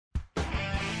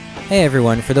Hey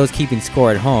everyone, for those keeping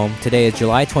score at home, today is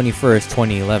July 21st,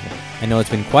 2011. I know it's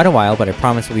been quite a while, but I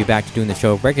promise we'll be back to doing the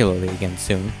show regularly again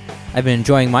soon. I've been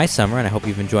enjoying my summer, and I hope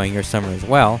you've been enjoying your summer as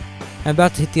well. I'm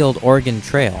about to hit the old Oregon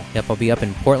Trail. Yep, I'll be up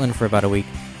in Portland for about a week.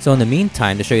 So in the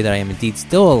meantime, to show you that I am indeed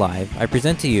still alive, I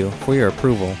present to you, for your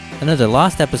approval, another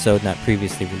lost episode not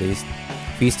previously released.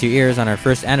 Feast your ears on our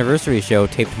first anniversary show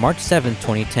taped March 7th,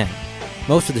 2010.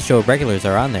 Most of the show regulars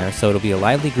are on there, so it'll be a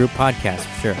lively group podcast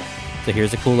for sure. So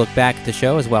here's a cool look back at the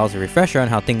show as well as a refresher on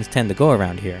how things tend to go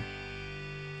around here.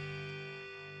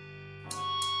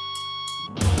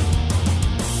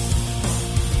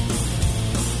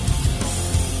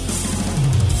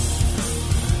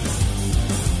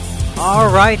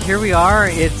 Alright, here we are.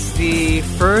 It's the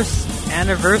first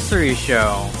anniversary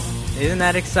show. Isn't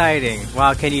that exciting?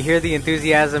 Wow, can you hear the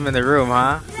enthusiasm in the room,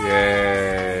 huh?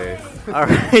 Yay.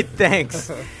 Alright,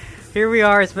 thanks. Here we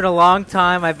are. It's been a long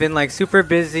time. I've been super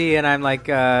busy, and I'm I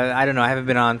don't know, I haven't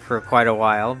been on for quite a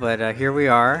while, but here we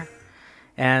are.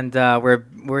 And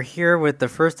we're here with the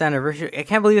first anniversary. I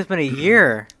can't believe it's been a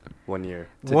year. 1 year.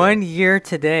 Today. 1 year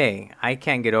today. I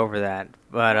can't get over that.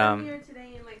 But 1 year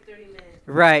today in 30 minutes.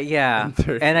 Right, yeah.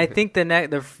 And I think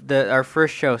our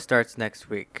first show starts next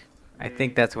week. I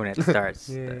think that's when it starts.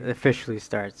 It officially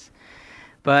starts.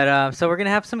 But so we're going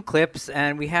to have some clips,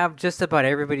 and we have just about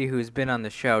everybody who's been on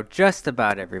the show. Just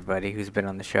about everybody who's been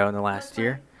on the show in the last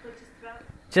year.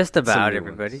 Just about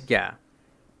everybody, yeah.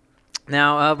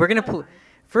 Now, we're going to...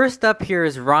 First up here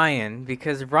is Ryan,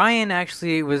 because Ryan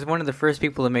actually was one of the first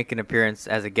people to make an appearance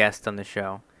as a guest on the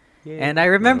show. Yay. And I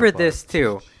remember this,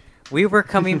 too. We were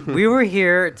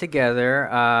here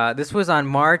together. This was on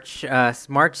March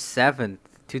 7th,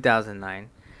 2009.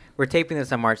 We're taping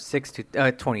this on March 6th,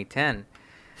 2010.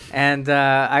 And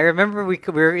I remember we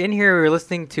were in here, we were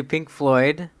listening to Pink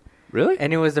Floyd. Really?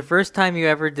 And it was the first time you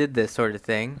ever did this sort of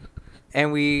thing.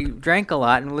 And we drank a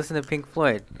lot and listened to Pink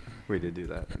Floyd. We did do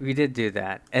that. We did do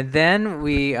that. And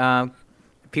then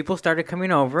people started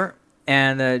coming over,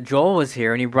 and Joel was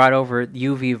here, and he brought over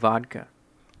UV vodka.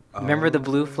 Remember the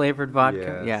blue flavored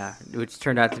vodka? Yes. Yeah, which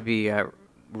turned out to be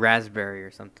raspberry or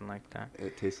something like that.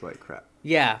 It tastes like crap.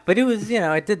 Yeah, but it was,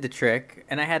 it did the trick.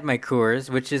 And I had my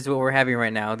Coors, which is what we're having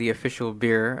right now. The official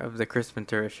beer of the Chris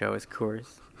Ventura show is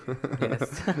Coors.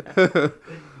 Yes.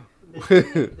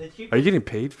 Are you getting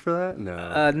paid for that?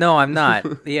 No. No, I'm not.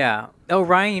 Yeah. Oh,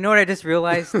 Ryan, you know what I just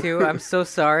realized too? I'm so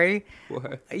sorry.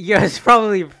 What? Yeah, it's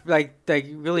probably like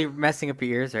really messing up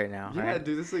your ears right now. Yeah, right?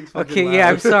 dude, this thing's fucking Okay, loud. yeah,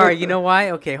 I'm sorry. You know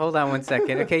why? Okay, hold on one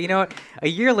second. Okay, you know what? A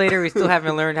year later, we still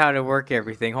haven't learned how to work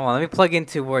everything. Hold on, let me plug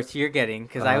into what you're getting,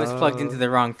 because I was plugged into the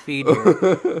wrong feed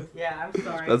here. Yeah, I'm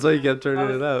sorry. That's why you kept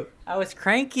turning it up. I was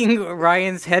cranking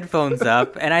Ryan's headphones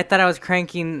up, and I thought I was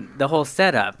cranking the whole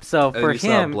setup. So for and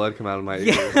you him, saw blood come out of my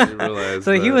ears. Yeah. You realized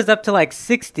so he was up to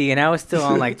 60, and I was still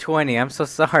on 20. I'm so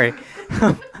sorry.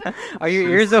 Are your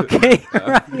ears okay?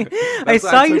 I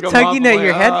saw you tugging at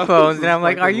your headphones, and I'm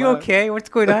like, "Are you okay? What's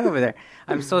going on over there?"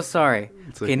 I'm so sorry.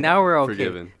 Okay, now we're okay.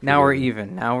 Forgiven. Now we're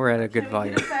even. Now we're at a good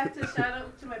volume. I have to shout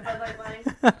out to my Bud Light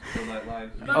line.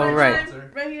 Oh, right.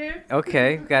 Right here.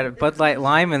 Okay, got a Bud Light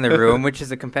Lime in the room, which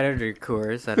is a competitor to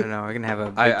Coors. I don't know. We're gonna have a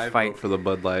big I fight vote for the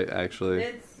Bud Light, actually.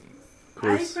 I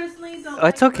personally don't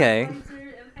it's okay.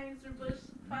 Anheuser-Busch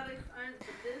products aren't this.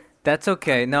 That's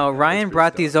okay. No, Ryan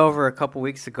brought these over a couple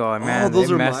weeks ago, and man, those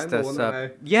they are messed mine, us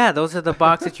up. Yeah, those are the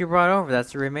box that you brought over.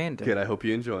 That's the remainder. Good, I hope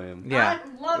you enjoy them. Yeah.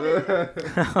 I love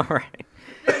it. All right.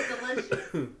 They're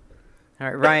delicious. All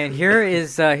right, Ryan.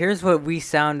 Here's what we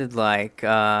sounded like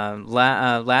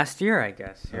last year, I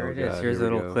guess. Here it is. Here's a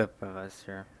little clip of us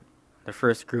here, the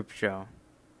first group show.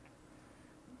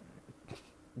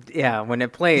 Yeah, when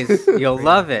it plays, you'll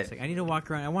love it. I need to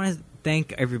walk around. I want to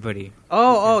thank everybody.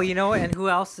 Oh, you know what? And who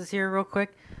else is here, real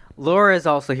quick? Laura is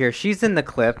also here. She's in the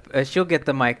clip. She'll get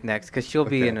the mic next because she'll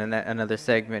be in another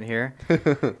segment here.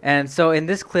 And so in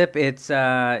this clip, it's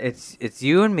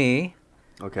you and me.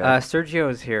 Okay. Sergio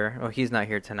is here. Oh, he's not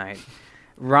here tonight.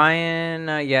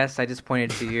 Ryan, yes, I just pointed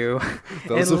to you.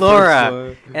 And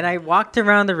Laura. And I walked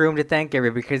around the room to thank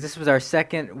everybody because this was our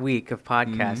second week of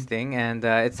podcasting, and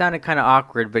it sounded kind of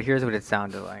awkward, but here's what it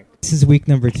sounded like. This is week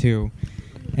number 2,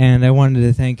 and I wanted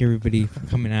to thank everybody for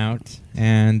coming out.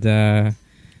 And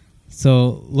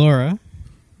so, Laura,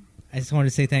 I just wanted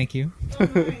to say thank you.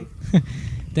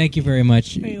 Thank you very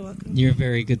much. You're welcome. You're a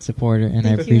very good supporter, and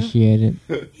Thank I appreciate it.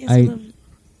 Yes, I love it.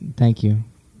 Thank you.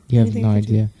 You have no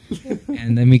idea. Yeah.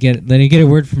 And let me get a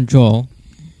word from Joel.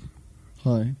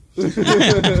 Hi.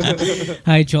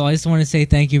 Hi, Joel. I just want to say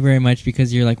thank you very much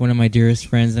because you're one of my dearest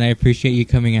friends, and I appreciate you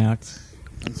coming out.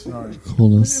 I'm sorry.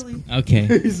 Coolest. Okay.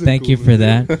 Thank you for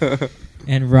that.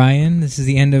 And Ryan, this is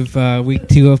the end of week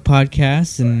 2 of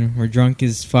podcasts, and we're drunk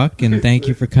as fuck. And thank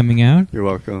you for coming out. You're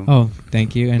welcome. Oh,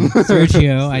 thank you. And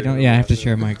Sergio, I have to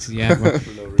share mics. Yeah, well,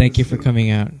 thank you for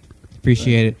coming out.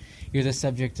 Appreciate it. You're the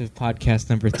subject of podcast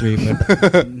number 3,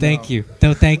 but thank you.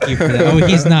 No, thank you for that. Oh,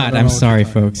 he's not. I'm sorry,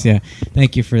 folks. Yeah,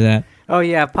 thank you for that. Oh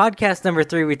yeah, podcast number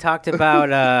 3. We talked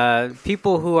about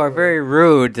people who are very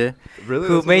rude, Really?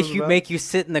 who That's what it was make you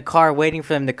sit in the car waiting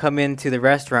for them to come into the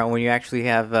restaurant when you actually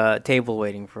have a table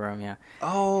waiting for them. Yeah.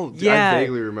 Oh, Yeah. I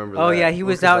vaguely remember that. Oh yeah, he Well,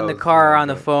 was 'cause out I in the was car young, on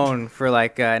the but- phone for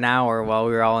like an hour while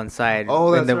we were all inside.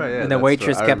 Oh, and that's right, yeah, and the that's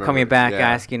waitress right. I kept coming remember, back yeah.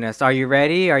 asking us, "Are you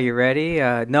ready? Are you ready?"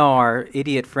 No, our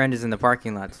idiot friend is in the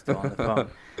parking lot still on the phone.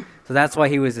 So that's why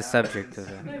he was the subject of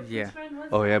it. Yeah.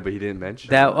 Oh yeah, but he didn't mention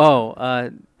That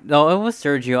no, it was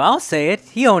Sergio. I'll say it.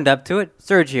 He owned up to it.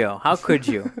 Sergio, how could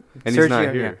you? And Sergio, he's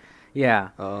not here. Yeah.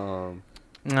 It Oh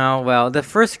well, the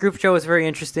first group show was very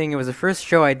interesting. It was the first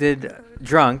show I did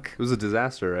drunk. was a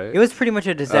disaster, right? It was pretty much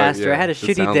a disaster. yeah. I had a It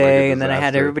shitty sounds like day, a and then I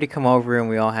had disaster. everybody come over, and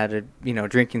we all had a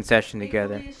drinking session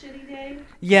together. Equally a shitty day.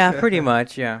 Yeah, pretty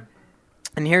much. Yeah.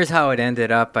 And here's how it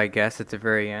ended up. I guess at the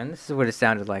very end. This is what it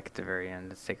sounded like at the very end.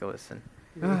 Let's take a listen.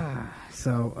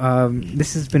 So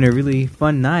this has been a really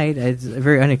fun night. It's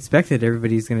very unexpected.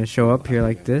 Everybody's going to show up here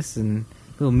like this, and a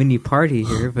little mini party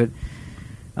here. But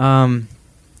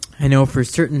I know for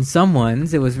certain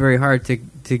someones, it was very hard to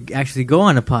actually go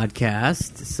on a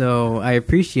podcast. So I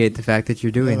appreciate the fact that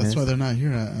you're doing that's this. why they're not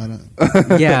here.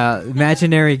 I Yeah,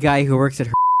 imaginary guy who works at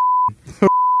her.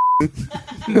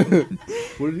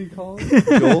 What did he call it?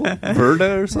 Joel?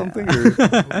 Verda or something?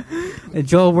 Or?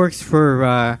 Joel works for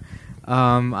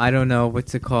I don't know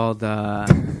what's it called.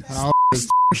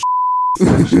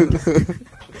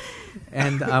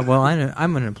 And well,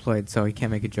 I'm unemployed, so he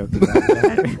can't make a joke about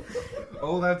that.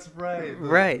 Oh, that's right.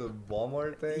 Right. The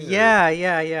Walmart thing?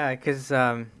 Yeah, because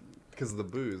Because of the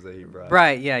booze that he brought.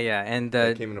 right, yeah, and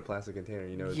It came in a plastic container.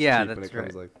 You know, it's yeah, cheap when that's it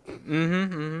comes right.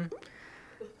 like...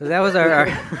 So that was our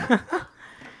that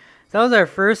was our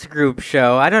first group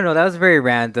show. I don't know, that was very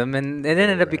random, and it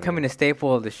ended up becoming a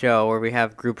staple of the show where we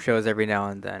have group shows every now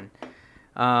and then.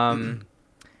 I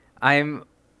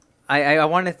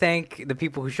want to thank the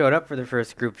people who showed up for the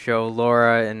first group show,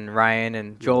 Laura and Ryan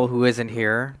and Joel, who isn't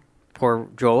here. Poor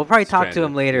Joel. We'll probably talk to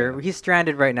him Stranded, later. yeah. He's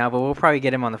stranded right now, but we'll probably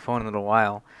get him on the phone in a little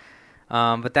while.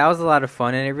 But that was a lot of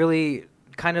fun, and it really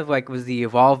kind of like was the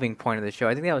evolving point of the show.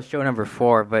 I think that was show number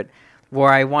 4, but where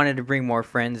I wanted to bring more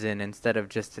friends in instead of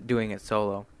just doing it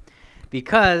solo.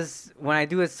 Because when I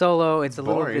do it solo, it's a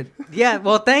little Boring. bit... Yeah,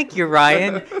 well, thank you,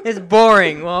 Ryan. It's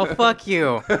boring. Well, fuck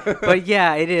you. But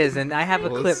yeah, it is, and I have a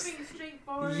Well, clip. it's-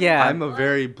 Yeah. I'm a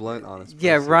very blunt, honest person.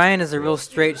 Yeah, Ryan is a real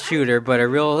straight shooter, but a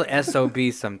real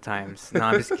SOB sometimes. No,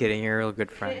 I'm just kidding. You're a real good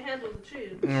Can't friend. handle the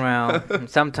truth. Well,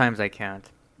 sometimes I can't.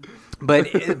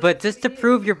 But just to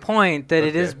prove your point that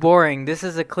it is Okay. boring, this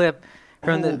is a clip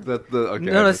from Oh, the... okay.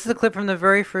 No, this is a clip from the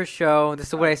very first show. This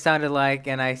is what I sounded like,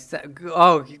 and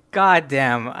oh,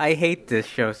 goddamn, I hate this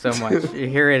show so much.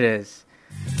 Here it is.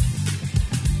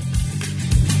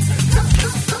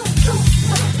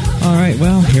 All right,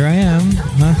 well, here I am.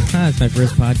 It's my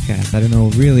first podcast. I don't know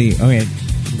really. Okay,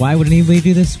 why would anybody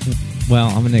do this? Well,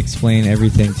 I'm going to explain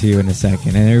everything to you in a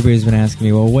second. And everybody's been asking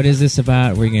me, well, what is this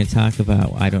about? What are you going to talk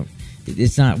about?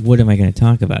 It's not what am I going to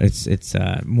talk about. It's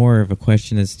more of a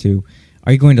question as to,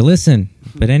 are you going to listen?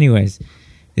 But anyways,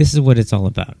 this is what it's all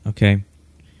about, okay?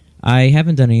 I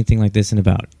haven't done anything like this in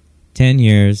about 10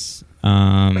 years.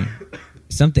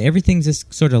 Everything's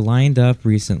just sort of lined up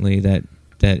recently that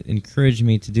encouraged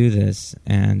me to do this,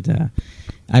 and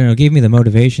I don't know, gave me the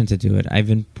motivation to do it. I've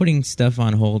been putting stuff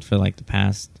on hold for like the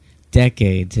past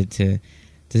decade to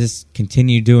just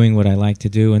continue doing what I like to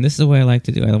do, and this is the way I like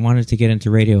to do it. I wanted to get into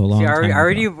radio a long See, time ago.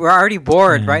 we're already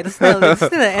bored, Yeah. right? Listen to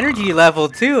the energy level,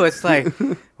 too. It's like,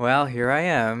 well, here I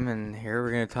am, and here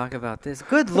we're going to talk about this.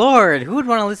 Good Lord, who would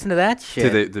want to listen to that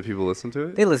shit? Did people listen to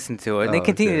it? They listen to it. And they Oh,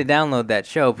 continue okay. to download that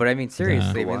show, but I mean,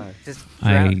 seriously, Yeah. man, Why? just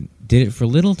I did it for a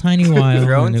little tiny while,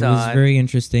 Drones and it was on. very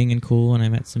interesting and cool, and I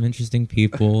met some interesting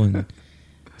people and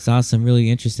saw some really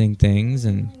interesting things,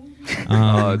 and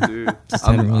Oh, dude. just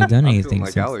haven't really done I'm anything feeling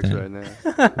like since Alex then.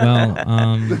 right now.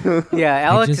 Well, yeah,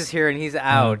 Alex just- is here and he's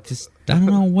out. I don't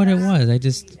know what it was.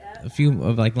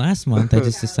 Last month, I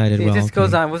just decided, it well, just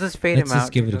goes okay, on. We'll just fade let's him out.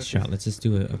 just give it a shot. Let's just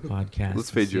do a podcast. Let's and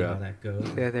fade see you how out. that goes.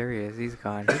 Yeah, there he is. He's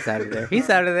gone. He's out of there. He's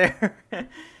out of there.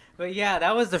 But yeah,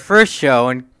 that was the first show,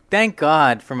 and thank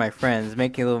God for my friends,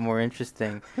 making it a little more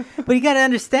interesting. But you got to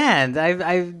understand,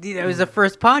 it was the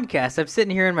first podcast. I'm sitting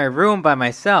here in my room by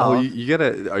myself. Oh, you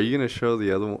gotta. Are you gonna show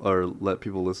the other one, or let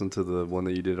people listen to the one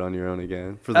that you did on your own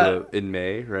again for the in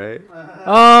May, right?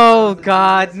 Oh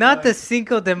God, not the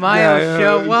Cinco de Mayo Yeah,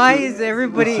 show. you Why should- is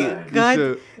everybody? you God,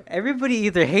 should- everybody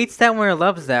either hates that one or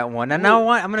loves that one. And now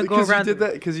I'm gonna go Because around. you did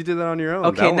that. Because you did that on your own.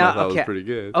 Okay, that one now- I thought okay. was pretty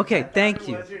good. Okay, thank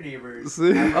you. What's your neighbors?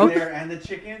 See? Okay. There and the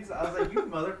chickens. I was like, you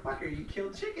motherfucker, you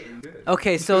killed chicken.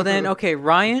 Okay, so then,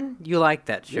 Ryan, you like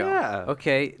that show? Yeah.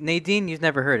 Okay, Nadine, you've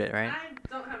never heard it, right?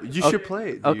 I don't have. You should play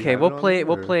it. Do you Okay, have we'll it on play there, it.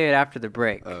 We'll or- play it after the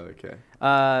break. Oh, okay.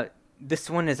 This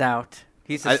one is out.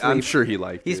 He's asleep. I'm sure he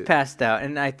liked He's it. passed out,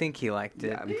 and I think he liked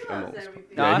it. Yeah, He I'm loves almost-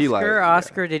 everything. Yeah, he liked it, yeah.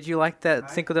 Oscar, did you like that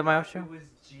Cinco de Mayo show? It was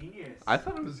genius. I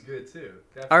thought it was good too.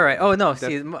 All right. Oh no, Def-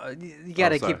 see, you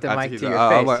gotta sorry. keep the I have to mic keep to the- your oh,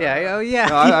 face. my- Yeah. Oh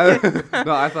yeah.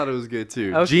 No, I thought it was good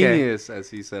too. Okay. Genius, as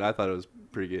he said. I thought it was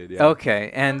pretty good. Yeah.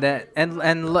 Okay, and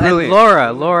Brilliant.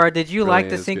 Laura, did you like Brilliant,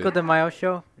 the it's Cinco good. de Mayo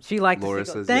show? She liked Laura the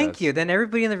Cinco. says Thank yes. you. Then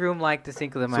everybody in the room liked the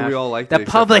Cinco de Mayo. So we show. all liked the it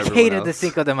except for public everyone hated the else.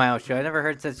 Cinco de Mayo show. I never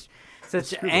heard such Screw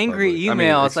the angry public. I mean,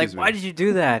 emails. excuse Why me. did you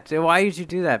do that? Why did you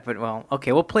do that? But well,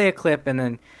 okay, we'll play a clip, and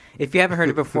then if you haven't heard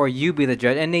it before, you be the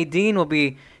judge. And Nadine will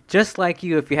be just like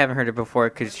you if you haven't heard it before,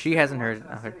 because she hasn't heard.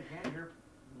 Your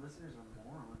listeners are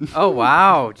morons. Oh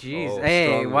wow, jeez, Oh, hey,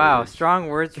 strong wow, words. strong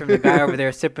words from the guy over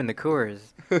there sipping the Coors.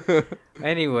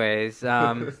 Anyways, Should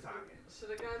have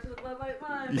gone to the Bud Light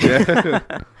Vine.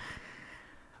 Yeah.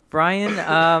 Brian,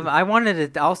 I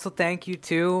wanted to also thank you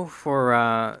too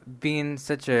for being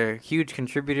such a huge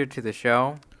contributor to the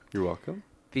show. You're welcome.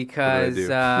 Because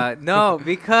do?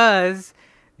 because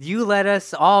you let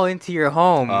us all into your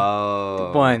home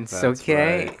Oh. once, that's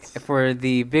okay, right. for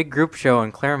the big group show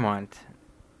in Claremont.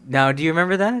 Now, do you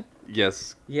remember that?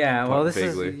 Yes. Yeah. Well, this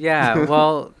Vaguely. is yeah.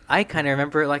 Well, I kind of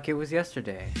remember it like it was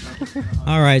yesterday.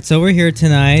 All right, so we're here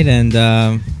tonight, and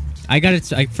I got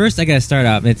to first. I got to start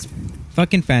out. It's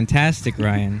fucking fantastic,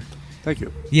 Ryan. Thank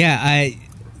you. Yeah,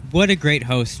 what a great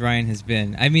host Ryan has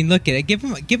been. I mean, look at it. Give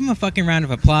him a fucking round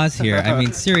of applause here. I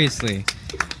mean, seriously.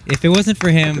 If it wasn't for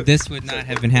him, this would not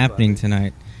have been happening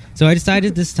tonight. So I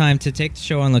decided this time to take the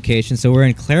show on location. So we're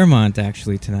in Claremont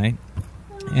actually tonight,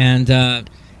 and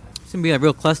It's gonna be a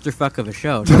real clusterfuck of a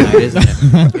show tonight, isn't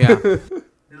it? Yeah.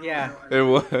 Yeah. It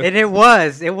was. And it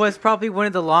was. It was probably one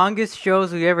of the longest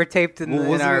shows we ever taped in, Well, in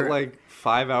wasn't our. it like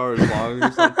 5 hours long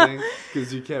or something?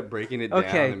 Because you kept breaking it down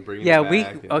Okay. and bringing Yeah, it we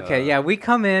back. okay. Yeah, we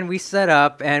come in, we set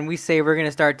up, and we say we're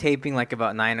gonna start taping like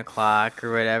about 9:00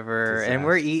 or whatever, and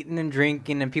we're Disaster. eating and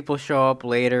drinking, and people show up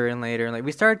later and later, and like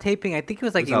we started taping. I think it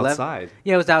was like It was 11. outside.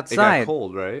 Yeah, it was It outside. got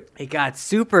cold, right? It got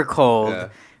super cold. Yeah.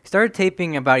 We started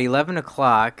taping about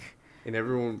 11:00. And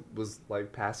everyone was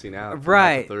like passing out.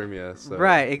 Right. From hypothermia, so,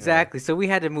 Right, yeah. exactly. So we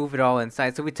had to move it all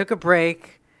inside. So we took a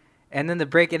break, and then the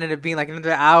break ended up being like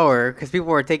another hour because people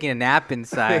were taking a nap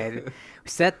inside. We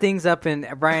set things up in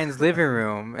Brian's living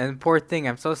room, and poor thing,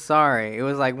 I'm so sorry. It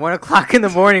was like 1:00 in the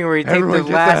morning where we taped Everyone the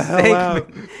get last the hell out.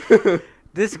 segment.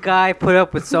 This guy put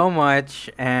up with so much,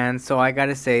 and so I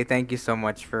gotta say thank you so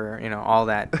much for all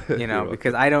that You're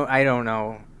because I don't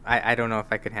know I don't know if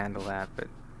I could handle that, but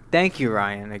thank you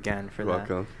Ryan again for You're that.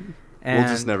 welcome. And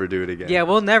We'll just never do it again. Yeah,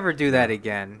 we'll never do that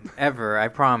again, ever. I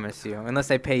promise you, unless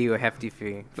I pay you a hefty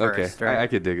fee Okay, first, right? I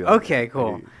could dig it. Okay,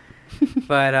 cool.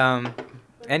 But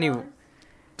anyway,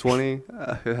 20?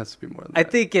 It has to be more than I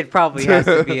that. think it probably has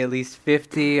to be at least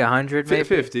 50, 100, maybe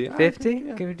 50. 50.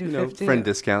 Yeah. Can we do You know, 50? friend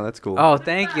discount, that's cool. Oh,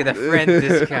 thank you, the friend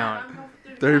discount.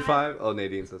 35? Oh,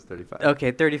 Nadine says 35.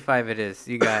 Okay, 35 it is.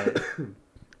 You got it.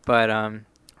 But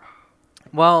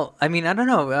well, I mean, I don't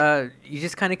know. You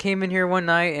just kind of came in here one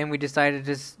night, and we decided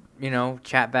to just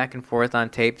chat back and forth on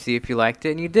tape, see if you liked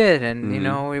it, and you did, and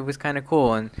Mhm. it was kind of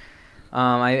cool. And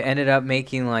I ended up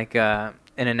making like an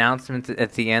announcement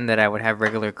at the end that I would have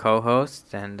regular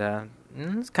co-hosts, and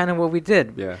that's kind of what we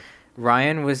did. Yeah.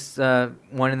 Ryan was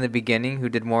one in the beginning who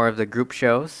did more of the group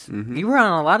shows. Mhm. You were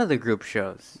on a lot of the group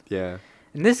shows. Yeah.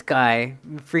 And this guy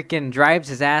freaking drives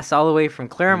his ass all the way from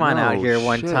Claremont out No here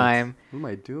one shit. time. What am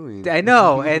I doing? I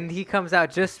know, and he comes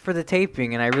out just for the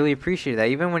taping, and I really appreciate that.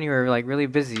 Even when you were like really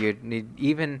busy, you'd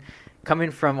even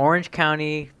coming from Orange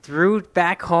County through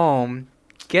back home,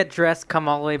 get dressed, come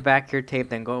all the way back here, tape,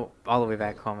 then go all the way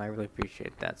back home. I really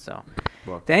appreciate that. So,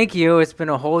 Well, thank you. It's been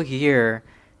a whole year.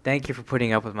 Thank you for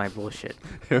putting up with my bullshit.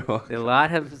 you're welcome. A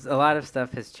lot of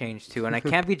stuff has changed too, and I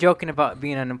can't be joking about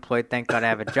being unemployed. Thank God I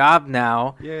have a job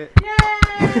now. Yeah.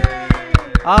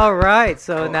 All right,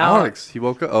 so now Alex, he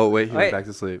woke up. Oh, wait, he Wait. went back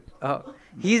to sleep. Oh,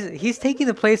 He's taking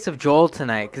the place of Joel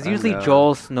tonight because I usually know.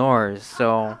 Joel snores.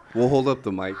 So We'll hold up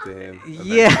the mic to him.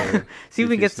 yeah, eventually. see if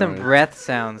we he can get some snores. breath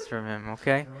sounds from him.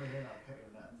 Okay.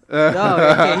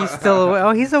 Oh, okay. He's still awake.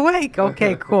 Oh, he's awake.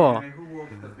 Okay, cool. Who woke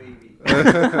the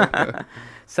baby?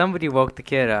 Somebody woke the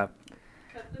kid up.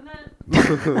 Cut the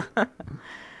net.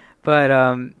 But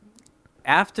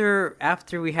after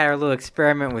we had our little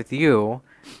experiment with you,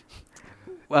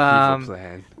 Evil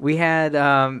plan. we had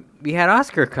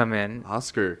Oscar come in.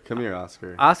 Oscar, come here,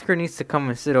 Oscar. Oscar needs to come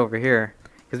and sit over here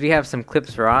because we have some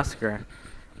clips for Oscar,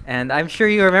 and I'm sure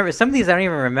you remember some of these. I don't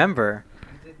even remember.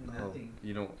 Oh,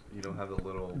 you don't have the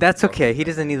little. That's okay. He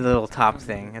doesn't need the little top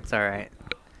thing. It's all right.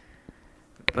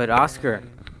 But Oscar,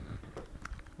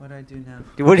 What do I do now?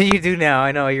 what did you do now?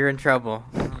 I know you're in trouble.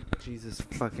 Oh, Jesus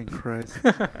fucking Christ.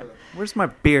 Where's my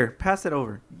beer? Pass it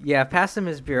over. Yeah, pass him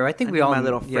his beer. I think I we need all my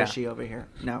little yeah. freshie over here.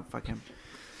 No, fuck him.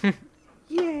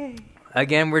 Yay!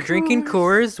 Again, we're drinking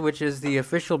Coors, which is the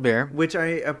official beer. Which I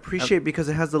appreciate because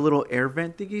it has the little air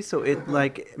vent thingy, so it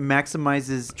like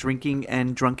maximizes drinking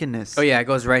and drunkenness. Oh yeah, it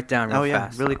goes right down real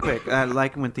fast. really quick. I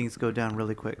like when things go down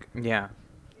really quick. Yeah.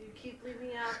 You keep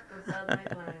leaving out the Bud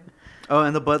Light Lime. Oh,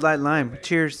 and the Bud Light Lime.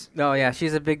 Cheers. Oh yeah,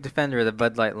 she's a big defender of the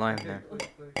Bud Light Lime there.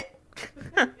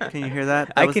 Can you hear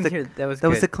that? I can hear that was That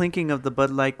good. was the clinking of the Bud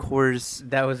Light Coors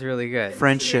That was really good.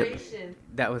 friendship. Inspiration.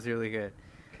 That was really good.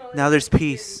 Now there's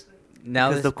peace. Now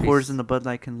Because the this Coors piece- and the Bud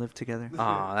Light can live together.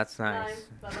 Oh, that's Lime, nice.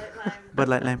 Bud Light Lime. Bud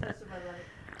Light Lime. That's a Bud Light.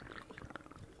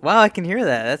 Wow, I can hear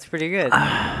that. That's pretty good.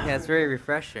 Yeah, it's very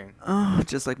refreshing. Oh,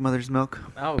 just like mother's milk.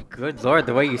 Oh, good lord,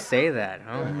 the way you say that.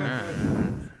 Oh,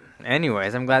 man.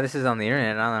 Anyways, I'm glad this is on the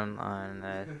internet, on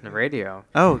the radio.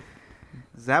 Oh,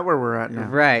 is that where we're at now?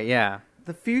 Right, yeah.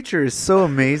 The future is so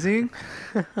amazing.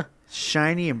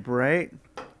 Shiny and bright.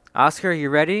 Oscar, you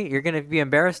ready? You're gonna be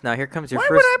embarrassed now. Here comes your Why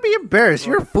first. would I be embarrassed?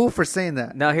 You're a fool for saying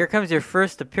that. Now here comes your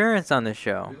first appearance on the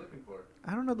show.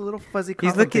 I don't know the little fuzzy.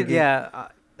 He's coffin looking. thingy. Yeah.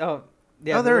 Oh.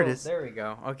 Yeah. Oh, the there it little- is. There we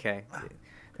go. Okay.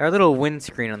 Our little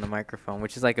windscreen on the microphone,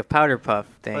 which is like a powder puff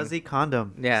thing. Fuzzy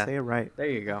condom. Yeah. Say it right. There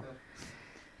you go.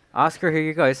 Oscar, here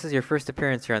you go. This is your first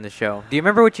appearance here on the show. Do you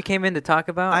remember what you came in to talk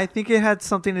about? I think it had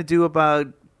something to do about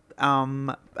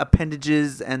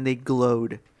appendages and they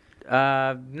glowed.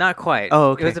 Not quite.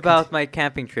 Oh, okay. It was about my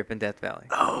camping trip in Death Valley.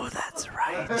 Oh, that's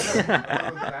right.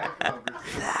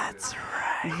 That's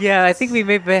right. Yeah, I think we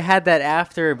maybe had that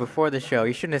after or before the show.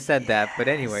 You shouldn't have said that. But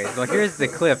anyways, well, here's the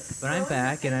clip. But I'm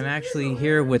back, and I'm actually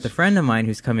here with a friend of mine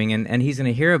who's coming in, and he's going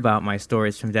to hear about my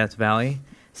stories from Death Valley.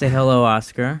 Say hello,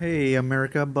 Oscar. Hey,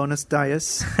 America, bonus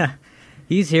dias.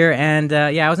 He's here, and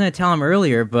I was going to tell him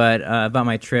earlier, but about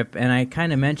my trip, and I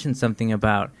kind of mentioned something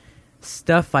about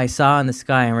stuff I saw in the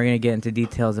sky, and we're going to get into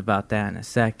details about that in a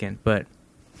second. But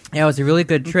yeah, it was a really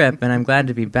good trip, and I'm glad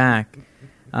to be back.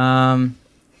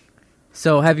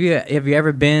 So have you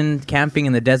ever been camping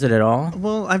in the desert at all?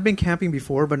 Well, I've been camping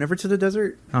before, but never to the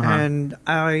desert. Uh-huh. And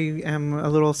I am a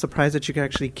little surprised that you could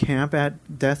actually camp at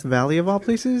Death Valley of all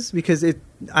places, because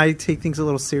I take things a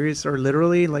little serious or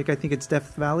literally. Like, I think it's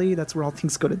Death Valley. That's where all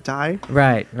things go to die.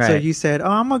 Right. So you said, "Oh,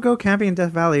 I'm gonna go camping in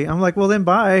Death Valley." I'm like, "Well, then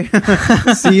bye.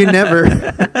 See you never."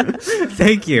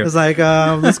 Thank you. It's like,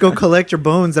 let's go collect your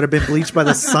bones that have been bleached by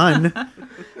the sun.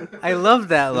 I love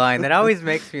that line. That always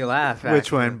makes me laugh. Which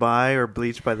actually. one? By or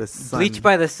bleached by the sun? Bleached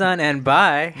by the sun and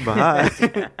by. Bye.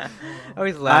 I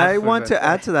always laugh. I want to about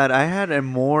add to that. I had a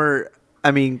more,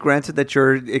 I mean, granted that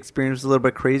your experience was a little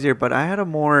bit crazier, but I had a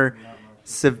more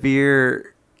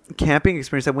severe camping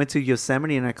experience. I went to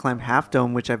Yosemite and I climbed Half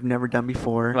Dome, which I've never done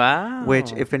before. Wow.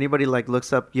 Which, if anybody like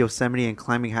looks up Yosemite and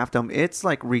climbing Half Dome, it's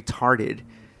like retarded.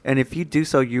 And if you do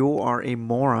so, you are a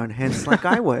moron, hence like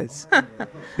I was.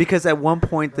 Because at one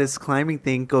point, this climbing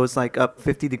thing goes like up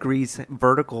 50 degrees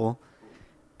vertical.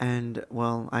 And,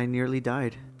 well, I nearly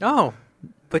died. Oh,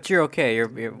 but you're okay. You're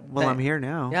Well, I'm here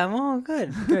now. Yeah, well,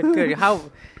 good. How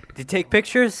did you take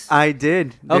pictures? I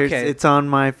did. Okay. It's on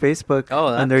my Facebook Oh,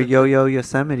 that's under a- Yo-Yo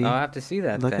Yosemite. I'll have to see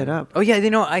that. Look then. it up. Oh yeah,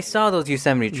 I saw those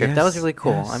Yosemite trips. That was Yes, really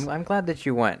cool. yes. I'm glad that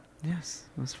you went. Yes,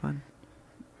 it was fun.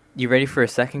 You ready for a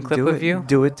second clip do of it. you?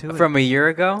 Do it, do it. From a year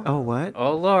ago? Oh, what?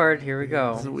 Oh Lord, here we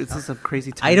go. Is this a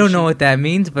crazy time I don't know machine? what that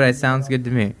means, but it sounds good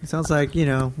to me. It sounds like,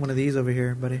 one of these over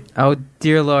here, buddy. Oh,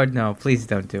 dear Lord, no. Please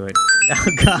don't do it. Oh,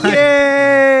 God.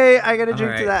 Yay! I got to All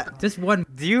drink to right. that. Just one.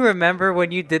 Do you remember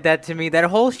when you did that to me? That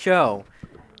whole show.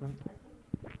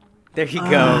 There you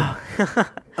go.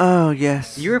 Oh,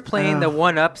 yes. You were playing the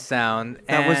one-up sound.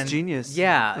 That was and- genius.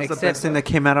 Yeah, That was the except best thing that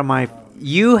came out of my...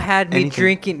 you had me Anything.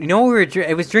 drinking.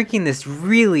 I was drinking this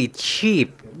really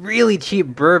cheap really cheap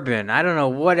bourbon. I don't know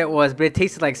what it was, but it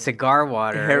tasted like cigar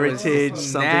water. Heritage,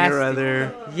 something nasty. or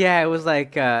other. Yeah, it was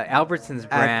like Albertsons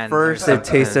brand. At first, it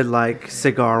tasted like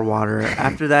cigar water.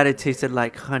 After that, it tasted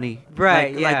like honey.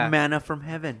 Right, Like, yeah. like manna from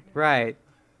heaven. Right.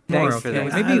 More, Thanks for okay.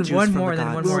 that. Maybe Juice one from more, the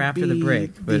then one gods. more after the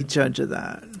break. The But judge of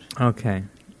that. okay,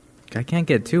 I can't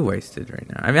get too wasted right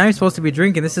now. I mean, I'm supposed to be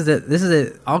drinking. This is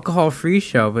a alcohol-free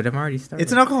show, but I'm already starting.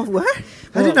 It's an alcohol. What? I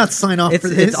Well, did not sign off It's for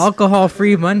this. it's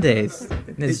alcohol-free Mondays.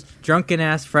 And it's drunken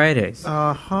ass Fridays.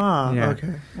 Aha. Yeah.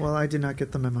 Okay. Well, I did not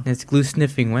get the memo. And it's glue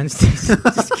sniffing Wednesdays.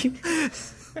 Just kidding.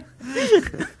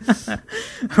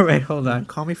 All right, hold on.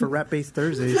 Call me for rap-based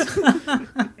Thursdays.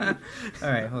 All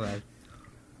right, hold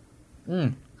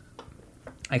on.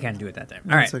 I can't do it that time.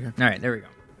 All right, That's okay. all right, there we go.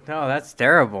 Oh, that's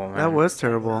terrible, man. That was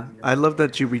terrible. I love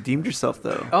that you redeemed yourself,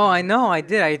 though. Oh, I know, I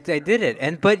did. I did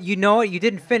it. But you know what? You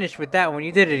didn't finish with that one.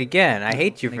 You did it again. I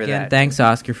hate you for Again, that. thanks,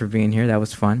 Oscar, for being here. That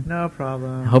was fun. No I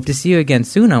problem. hope to see you again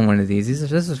soon on one of these.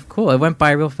 This is cool. It went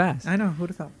by real fast. I know. Who'd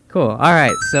have thought? Cool. All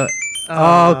right. So,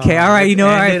 okay. All right. You know,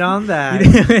 all right. Ended on that.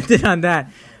 You ended on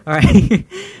that. All right.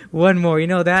 One more. You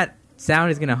know, that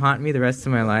sound is going to haunt me the rest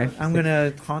of my life. I'm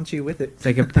gonna haunt you with it. It's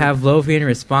like a Pavlovian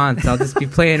response. I'll just be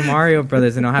playing Mario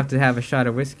Brothers and I'll have to have a shot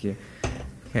of whiskey.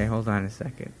 Okay, hold on a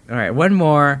second. All right, one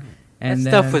more. That And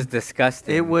stuff then- was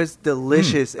disgusting. It was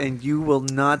delicious, and you will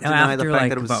not Now, deny the after fact like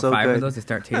that it was about so 5 good. of those, they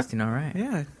start tasting all right.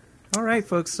 Yeah. All right,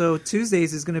 folks. So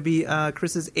Tuesdays is going to be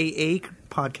Chris's AA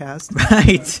podcast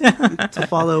Right. to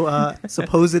follow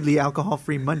supposedly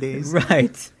alcohol-free Mondays.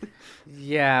 Right.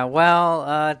 Yeah,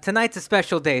 well, tonight's a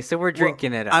special day, so we're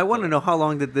drinking it up. I want to know how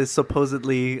long did this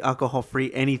supposedly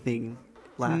alcohol-free anything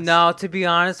last? No, to be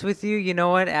honest with you, you know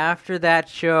what? After that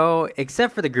show,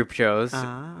 except for the group shows,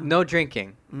 no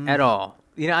drinking at all.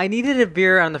 You know, I needed a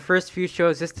beer on the first few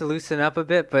shows just to loosen up a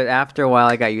bit, but after a while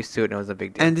I got used to it and it was a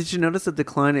big deal. And did you notice a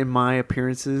decline in my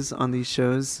appearances on these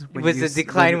shows? It was you a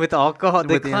decline with alcohol. with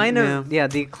the- Decline of yeah.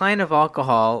 the decline of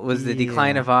alcohol was the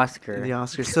decline Yeah. of Oscar. the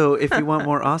Oscar. So if you want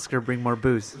more Oscar, bring more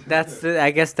booze.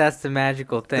 I guess that's the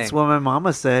magical thing. That's what my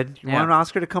mama said. You Yeah. want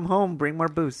Oscar to come home, bring more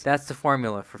booze. That's the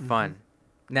formula for fun.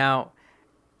 Now,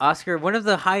 Oscar, one of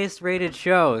the highest rated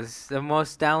shows, the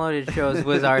most downloaded shows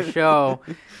was our show,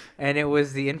 and it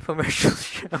was the infomercial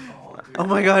show. Oh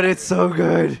my god, it's so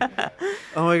good.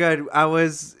 Oh my god, I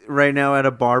was right now at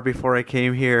a bar before I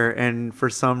came here, and for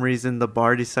some reason the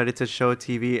bar decided to show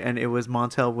TV, and it was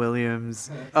Montel Williams.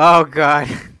 Oh, God.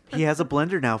 He has a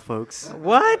blender now, folks.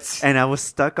 What? And I was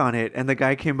stuck on it, and the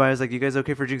guy came by. I was like, "You guys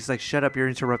okay for drinks?" He's like, "Shut up! You're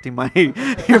interrupting my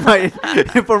my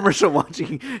infomercial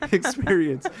watching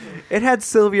experience." It had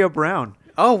Sylvia Brown.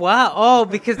 Oh, wow. Oh,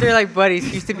 because they're like buddies.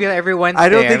 He used to be like every Wednesday. I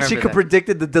don't think she remember could that.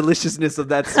 predicted the deliciousness of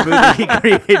that smoothie he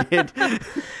created.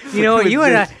 You know what? With You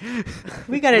and I, this.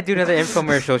 we got to do another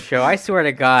infomercial show. I swear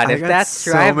to God. I If got that's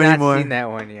true, so I have many not more. seen that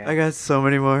one yet. I got so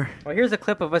many more. Well, here's a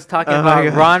clip of us talking Oh my about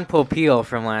God. Ron Popeil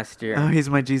from last year. Oh, he's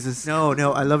my Jesus. No,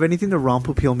 I love anything the Ron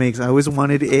Popeil makes. I always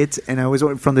wanted it, and I always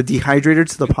went from the dehydrator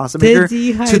to the pasta maker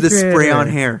to the spray-on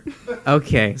hair.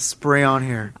 Okay. Spray-on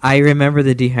hair. I remember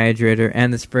the dehydrator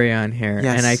and the spray-on hair,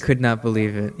 Yes. and I could not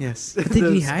believe it. Yes. But the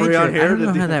dehydrator, I don't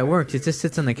know how that works. It just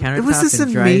sits on the countertop. It was this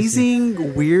and dries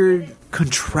amazing, weird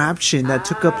contraption that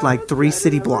took up like 3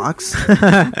 city blocks.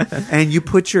 And you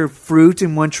put your fruit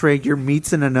in one tray, your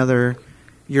meats in another,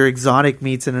 your exotic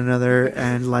meats in another,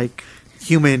 and like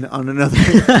human on another.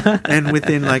 And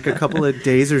within like a couple of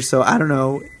days or so, I don't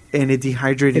know, and it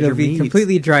dehydrated It'll your be meats.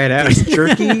 completely dried out. There's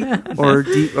jerky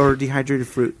or dehydrated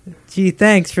fruit. Gee,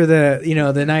 thanks for the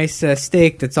the nice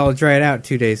steak that's all dried out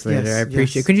 2 days later. Yes, I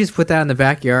appreciate. yes. Couldn't you just put that in the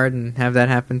backyard and have that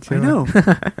happen too? I know.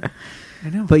 I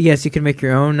know. But yes, you can make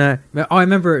your own. I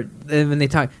remember when they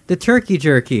talked the turkey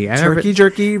jerky. I remember, Turkey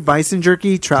jerky, bison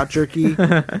jerky, trout jerky.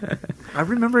 I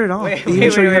remember it all. Wait, They even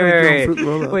wait, show you how to wait, make your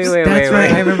own wait, fruit roll-ups. wait. That's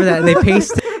right. I remember that. They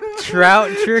pasted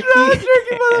Trout jerky.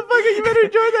 Motherfucker, you better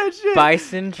enjoy that shit.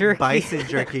 Bison jerky. Bison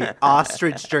jerky,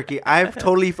 ostrich jerky. I've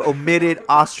totally omitted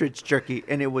ostrich jerky,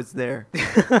 and it was there,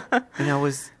 and I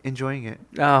was enjoying it.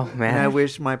 Oh, And man. I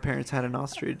wish my parents had an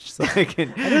ostrich so I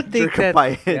can I don't think jerk that. by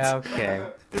it. Yeah, okay.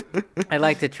 I'd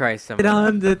like to try some. it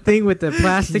on the thing with the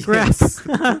plastic wrap. Yes.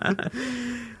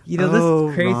 Those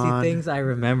Oh, crazy Ron. things I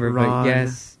remember. Ron. But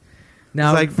yes,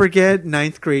 now It's like forget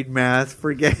 9th grade math.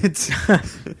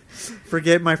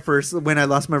 Forget my first when I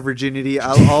lost my virginity.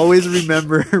 I'll always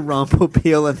remember Ron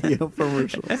Popeil and the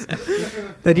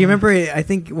infomercials. do you remember? I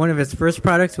think one of his first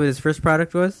products. What his first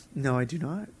product was? No, I do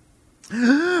not.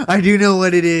 I do know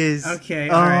what it is. Okay,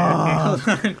 all right.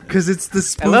 Okay, because it's the. I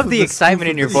Spoof love of the excitement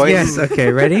spoof in your of voice. Yes.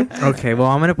 Okay. Ready? Okay. Well,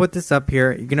 I'm gonna put this up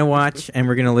here. You're gonna watch, and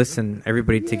we're gonna listen.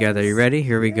 Everybody together. You ready?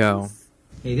 Here we go.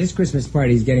 Hey, this Christmas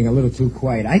party is getting a little too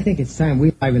quiet. I think it's time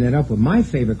we liven it up with my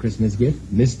favorite Christmas gift,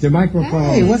 Mr. Microphone.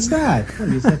 Hey, what's that? Well,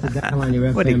 you set the dial on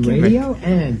your FM radio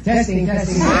and testing.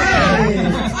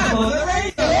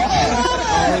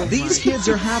 These kids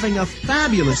are having a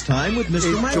fabulous time with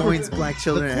Mr. Microphone. Joins black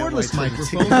children the cordless at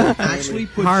microphone will actually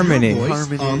put Harmony. your voice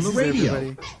Harmony on the is radio.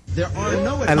 everybody. There are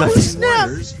no I love attached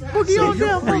wires, so you're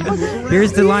free to move around.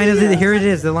 Here's the line of the. Here it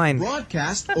is. The line.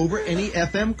 Broadcast over any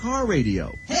FM car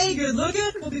radio. Hey, good looking.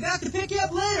 We'll be back to pick you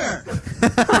up later.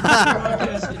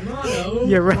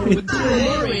 You're right.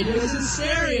 Radios in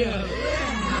stereo.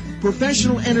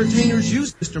 Professional entertainers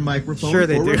use Mr. Microphone Sure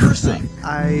they for do. rehearsing.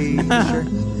 Sure.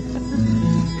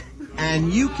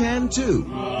 And you can too.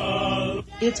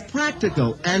 It's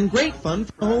practical and great fun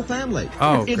for the whole family.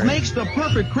 Oh, it great. makes the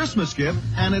perfect Christmas gift,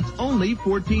 and it's only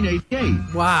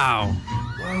 $14.88. Wow.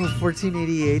 Whoa,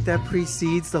 1488. That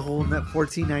precedes the whole net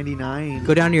 1499.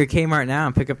 Go down to your Kmart now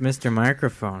and pick up Mr.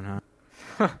 Microphone,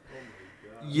 huh?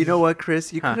 You know what,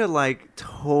 Chris? You Huh. could have like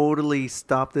totally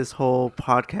stopped this whole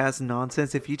podcast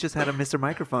nonsense if you just had a Mr.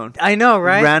 Microphone. I know,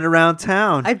 right? Ran around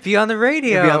town. I'd be on the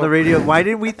radio. You'd be on the radio. Why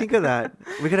didn't we think of that?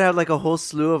 We could have like a whole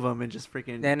slew of them and just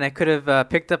freaking. And I could have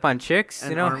picked up on chicks. And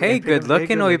You know, arm- hey, and pick good up- hey, looking.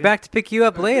 good We'll be looking. back to pick you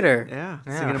up later. Yeah,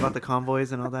 Yeah. singing about the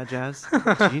convoys and all that jazz.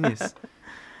 Genius.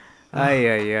 Ay,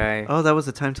 ay, ay. Oh, that was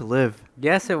a time to live.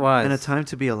 Yes, it was. And a time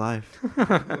to be alive.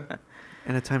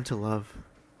 And a time to love.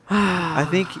 I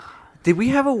think. Did we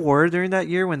have a war during that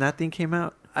year when that thing came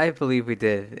out? I believe we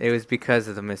did. It was because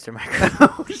of the Mr. Microphone.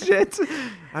 Oh, shit.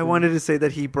 I wanted to say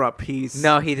that he brought peace.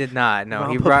 No, he did not. No,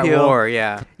 he Ron brought Popeil. war,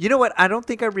 yeah. You know what? I don't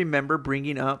think I remember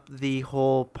bringing up the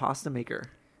whole pasta maker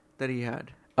that he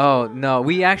had. Oh, no.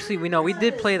 We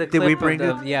did play the clip. we of bring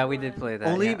the- it? Yeah, we did play that.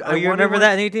 Only- yeah. I Oh, you wanted remember one-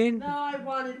 that, Nadine? No, I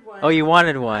wanted one. Oh, you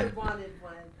wanted one. I wanted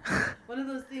one. One of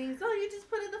those things. Oh, you just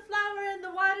put in the flour and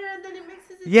the water and then it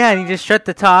mixes it. Yeah, and you together. just shut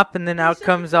the top, and then out shut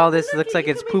comes the all top, this. and Looks look, like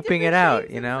you it's can make pooping it different out.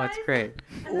 shapes You know, it's inside. great.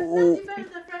 And it's nothing better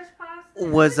than fresh pasta.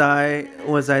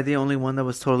 Was I the only one that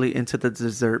was totally into the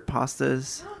dessert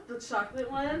pastas? The chocolate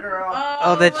one?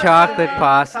 Oh, the chocolate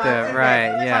pasta,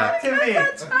 right? Yeah. Chocolate.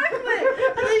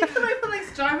 And then you can like put like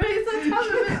strawberries on top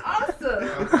of it.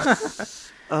 Awesome.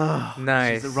 Oh,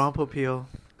 Nice. she's a Ron Popeil.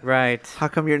 Right. How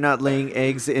come you're not laying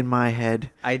eggs in my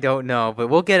head? I don't know, but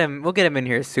we'll get him. We'll get him in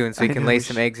here soon, so he I can know, lay we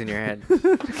some should. eggs in your head.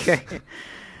 Okay.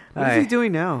 What is he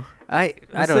doing now? I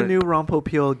What's don't. the new Ron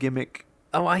Popeil gimmick?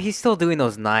 Oh, he's still doing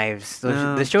those knives.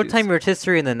 Oh, The Showtime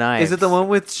rotisserie and the knives. Is it the one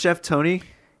with Chef Tony?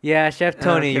 Yeah, Chef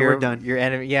Tony. okay, we're done. Your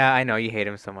enemy. Yeah, I know you hate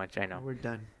him so much. I know. We're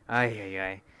done. Ay, ay,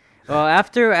 ay. Well,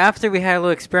 after we had a little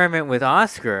experiment with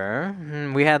Oscar,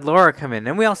 we had Laura come in,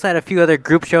 and we also had a few other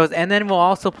group shows, and then we'll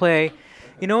also play.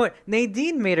 You know what?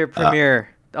 Nadine made her premiere.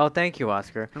 Oh, thank you,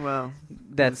 Oscar. Well,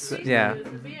 That's yeah, It's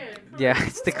weird. yeah.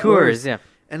 It's the Coors. Coors. Yeah.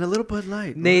 and a little Bud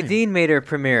Light. Nadine made her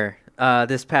premiere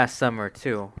this past summer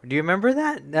too. Do you remember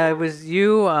that? It was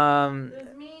you. It was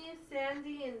me,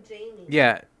 Sandy, and Jamie.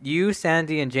 Yeah, you,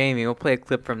 Sandy, and Jamie. We'll play a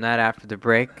clip from that after the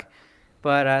break.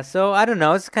 But so I don't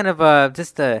know. It's kind of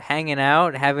just hanging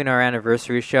out, having our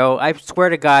anniversary show. I swear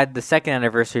to God, the second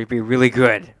anniversary would be really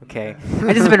good. Okay,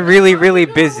 I just been really, really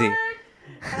busy.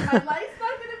 And my light's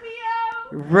not gonna be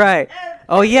out. Right.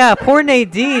 Oh yeah, poor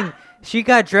Nadine. She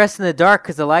got dressed in the dark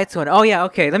because the lights went. Oh yeah.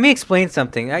 Okay. Let me explain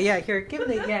something. Yeah. Here, give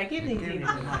Nadine.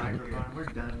 We're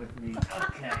done with me.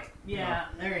 Okay. Yeah.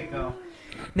 There you go.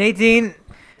 Nadine.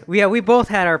 We both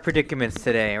had our predicaments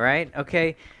today, right?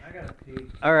 Okay. I gotta pee.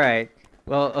 All right.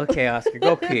 Well, okay, Oscar,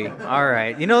 go pee. All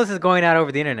right. You know this is going out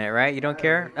over the internet, right? You don't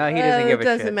care? He doesn't give a It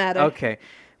shit. doesn't matter. Okay.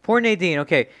 Poor Nadine.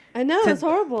 Okay. I know, it's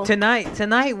horrible.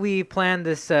 Tonight we planned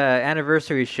this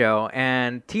anniversary show,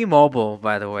 and T-Mobile,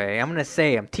 by the way, I'm gonna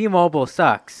say T-Mobile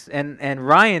sucks, and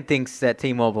Ryan thinks that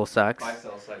T-Mobile sucks. 5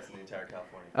 cell sites in the entire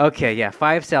California. Okay, yeah,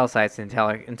 5 cell sites in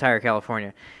entire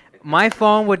California. My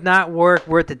phone would not work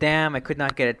worth a damn. I could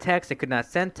not get a text. I could not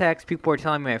send text. People were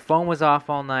telling me my phone was off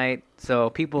all night, so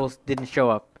people didn't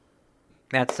show up.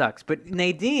 That sucks. But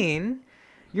Nadine,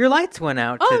 your lights went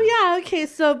out. Oh yeah, okay.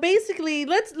 So basically,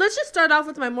 let's just start off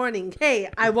with my morning.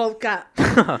 Hey, I woke up.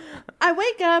 I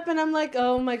wake up and I'm like,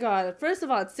 oh my god. First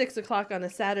of all, it's 6:00 on a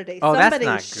Saturday. Oh, Somebody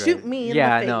that's not shoot good. me in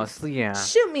Yeah, the face. no, yeah.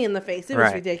 Shoot me in the face. It was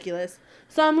Right. ridiculous.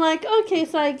 So I'm like, okay.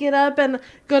 So I get up and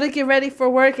go to get ready for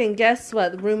work, and guess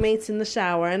what? The roommate's in the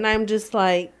shower, and I'm just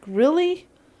like, really?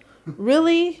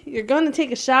 Really? You're going to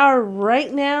take a shower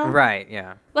right now? Right,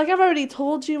 yeah. Like, I've already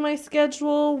told you my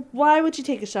schedule. Why would you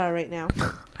take a shower right now?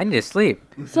 I need to sleep.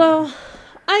 So,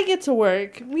 I get to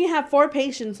work. We have 4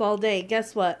 patients all day.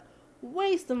 Guess what?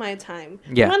 Waste of my time.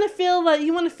 Yeah. You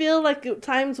want to feel like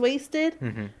time's wasted?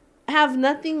 Mm-hmm. Have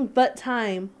nothing but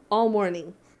time all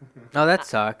morning. Oh, that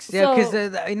sucks. Yeah, So-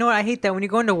 because you know what? I hate that when you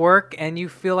go into work and you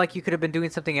feel like you could have been doing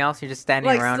something else. You're just standing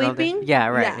Like around all sleeping? day. Yeah,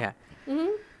 right. Yeah. Yeah.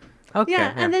 Mhm. Okay.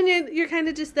 Yeah, and then you're kind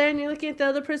of just there and you're looking at the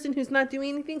other person who's not doing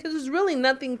anything because there's really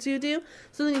nothing to do.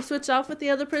 So then you switch off with the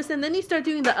other person. Then you start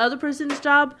doing the other person's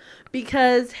job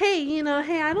because, hey,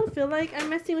 I don't feel like I'm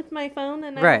messing with my phone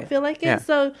and I Right. don't feel like it. Yeah.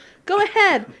 So go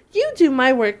ahead. You do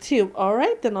my work too. All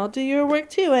right, then I'll do your work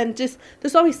too. And just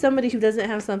there's always somebody who doesn't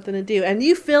have something to do. And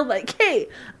you feel like, hey,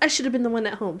 I should have been the one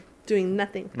at home doing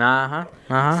nothing. So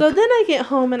then I get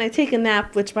home and I take a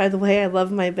nap, which, by the way, I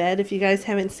love my bed. If you guys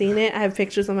haven't seen it, I have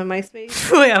pictures on my MySpace.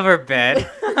 We have our bed.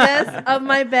 Yes, of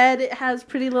my bed. It has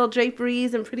pretty little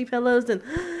draperies and pretty pillows, and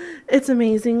it's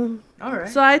amazing. All right.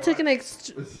 So I took an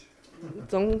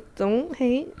Don't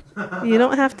hate. You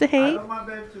don't have to hate. I love my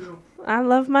bed too. I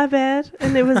love my bed,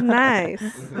 and it was nice.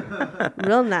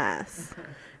 Real nice.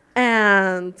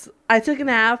 And I took a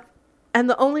nap, and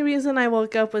the only reason I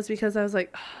woke up was because I was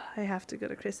like, I have to go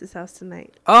to Chris's house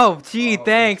tonight. Oh, gee,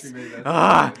 thanks.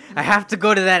 I have to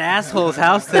go to that asshole's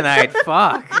house tonight.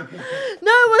 Fuck.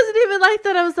 No, it wasn't even like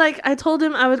that. I was like, I told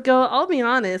him I would go. I'll be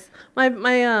honest. My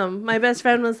best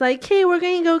friend was like, hey, we're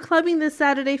going to go clubbing this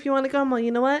Saturday if you want to go. I'm like,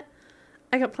 you know what?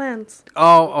 I got plans.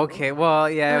 Oh, okay. Well,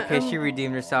 yeah, okay. She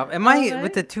redeemed herself. Am I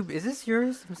with the two? Is this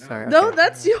yours? I'm sorry. No, okay.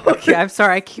 that's yours. Okay, I'm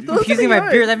sorry. I keep Those confusing are my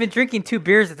yours. beers. I've been drinking 2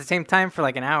 beers at the same time for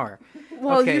like an hour.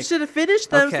 Well, Okay. you should have finished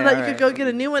them Okay, so that you alright. could go get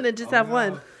a new one and just have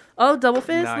one. Oh, double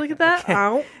fist. No, Look at that. okay.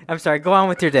 Ow. I'm sorry. Go on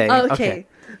with your day. Okay.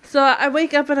 So I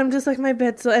wake up and I'm just like my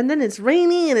bed. So and then it's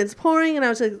raining and it's pouring and I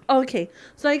was like, okay.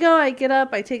 So I go, I get up,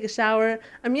 I take a shower.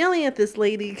 I'm yelling at this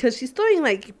lady because she's throwing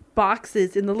like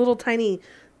boxes in the little tiny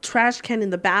trash can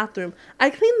in the bathroom. I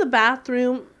clean the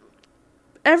bathroom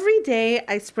every day.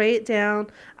 I spray it down.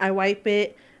 I wipe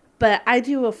it. But I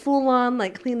do a full-on,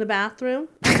 like, clean the bathroom.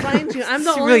 Mind you, I'm the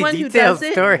It's a only really one who detailed does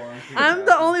it. story. I'm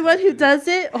the only one who does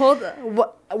it.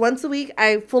 Once a week,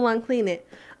 I full-on clean it.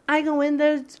 I go in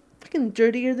there, it's fucking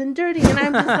dirtier than dirty. And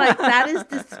I'm just like, that is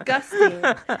disgusting.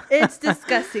 It's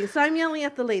disgusting. So I'm yelling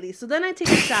at the lady. So then I take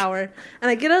a shower, and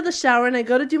I get out of the shower, and I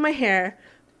go to do my hair.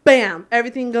 Bam!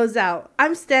 Everything goes out.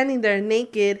 I'm standing there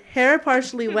naked, hair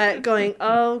partially wet, going,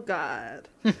 oh, God.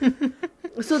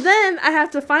 So then I have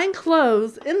to find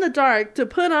clothes in the dark to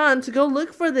put on to go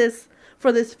look for this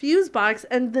fuse box,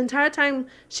 and the entire time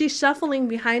she's shuffling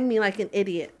behind me like an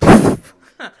idiot.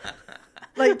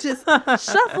 Like just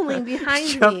shuffling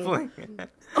behind me.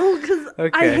 Oh, because I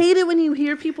Okay. hate it when you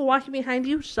hear people walking behind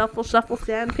you. Shuffle, shuffle,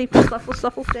 sandpaper, shuffle,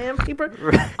 shuffle, sandpaper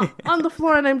on the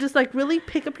floor, and I'm just like, really?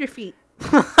 Pick up your feet.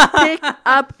 Pick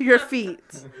up your feet.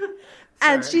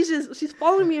 And she's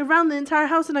following me around the entire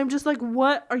house, and I'm just like,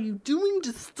 what are you doing?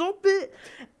 Just stop it.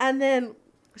 And then,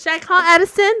 should I call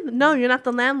Edison? No, you're not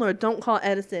the landlord. Don't call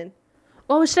Edison.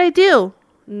 Well, what should I do?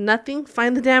 Nothing.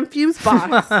 Find the damn fuse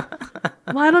box.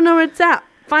 Well, I don't know where it's at.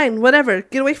 Fine, whatever.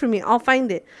 Get away from me. I'll find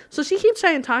it. So she keeps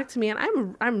trying to talk to me,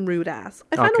 and I'm rude ass.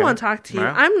 If I don't Okay. want to talk to you,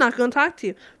 Well. I'm not going to talk to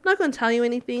you. I'm not going to tell you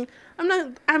anything.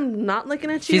 I'm not looking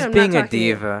at you. She's I'm being not a talking to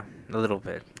you. diva. A little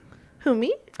bit. Who,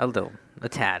 me? A little. A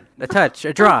tad. A touch.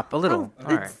 A drop. A little. Oh,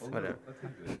 All right. it's- Whatever.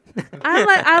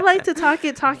 I like to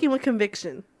talking with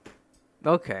conviction.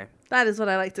 Okay. That is what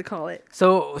I like to call it.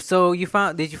 So did you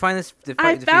find this?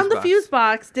 I found the box? fuse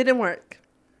box. Didn't work.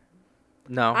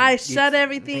 No. I You shut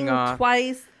everything off.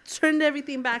 twice. Turned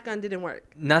everything back on. Didn't work.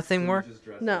 Nothing worked.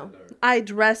 No. I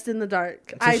dressed in the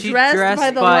dark. So I she dressed dressed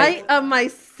by the by- light of my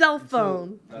cell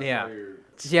phone. Yeah.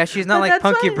 Yeah, she's not But like that's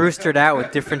Punky why- Brewstered out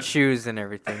with different shoes and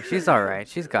everything. She's all right.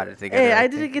 She's got it together. Hey, I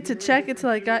think. didn't get to check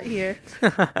until I got here.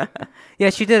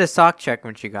 Yeah, she did a sock check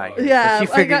when she got here. Yeah,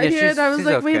 But she I got yeah, here she's- and I was she's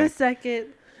like, wait okay. a second.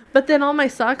 But then all my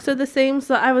socks are the same,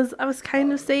 so I was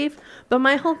kind of safe. But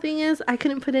my whole thing is I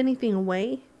couldn't put anything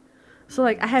away. So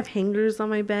like I have hangers on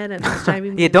my bed and it's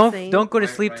driving me Yeah, insane. don't go to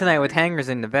sleep tonight with hangers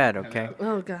in the bed, okay?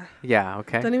 Oh god. Yeah,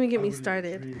 okay. Don't even get me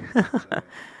started.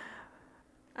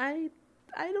 I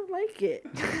don't like it.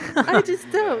 I just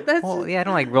don't. That's Well, yeah, I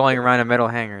don't like rolling around in metal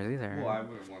hangers either. Well, I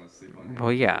wouldn't want to sleep on it.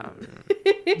 Well, yeah.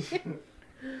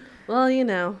 well, you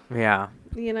know, Yeah.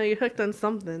 you're hooked on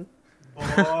something.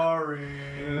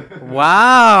 Boring.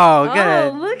 Wow. Oh,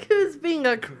 Good. look who's being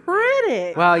a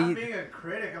critic. Wow, I'm you being a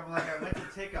critic. I'm like, I went to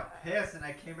take a piss and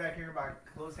I came back here about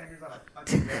clothes hangers on a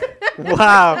fucking bed.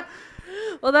 Wow.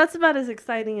 Well, that's about as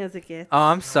exciting as it gets. Oh,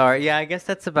 I'm sorry. Yeah, I guess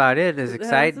that's about it. Is That's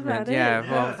excitement. about it. Yeah.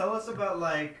 Yeah, Well, tell us about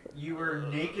like you were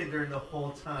naked during the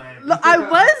whole time. Look, I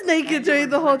was And naked you during were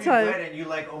the whole dripping time. wet And you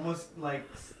like almost like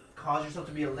caused yourself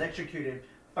to be electrocuted,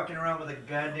 fucking around with a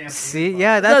goddamn. see, fuse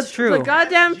yeah, box. that's true. The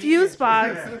goddamn That's genius. fuse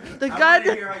box. Yeah. The I want to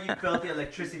goddamn. hear how you felt the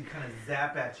electricity kind of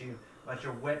zap at you Like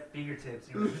your wet fingertips.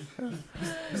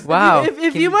 Wow.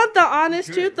 If you want the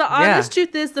honest truth, the honest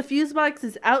truth is the fuse box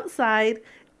is outside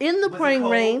in the pouring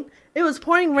rain. It was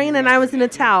pouring rain and I was in a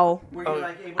towel.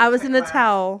 I was in a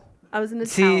towel.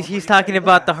 See, he's talking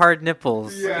about the hard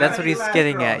nipples. Yeah, that's what he's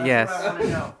getting at. Yes.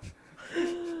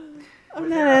 I'm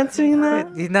not answering that.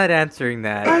 He's not answering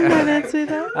that. I'm not answering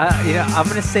that. I'm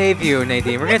gonna save you,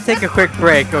 Nadine. We're gonna take a quick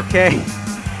break, okay?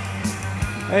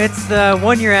 It's the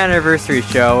 1-year anniversary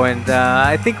show, and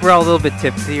I think we're all a little bit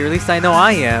tipsy, or at least I know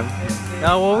I am.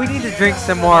 Well, we need to drink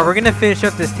some more. We're gonna finish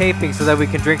up this taping so that we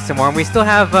can drink some more, and we still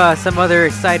have some other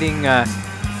exciting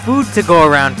food to go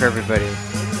around for everybody.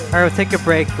 All right, we'll take a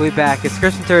break. We'll be back. It's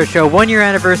Chris Ventura Show, 1-year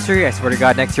anniversary. I swear to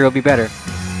God, next year will be better.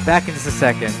 Back in just a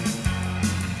second.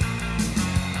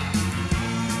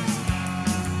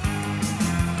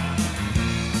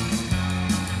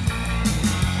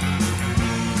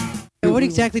 What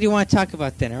exactly do you want to talk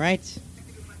about then, all right?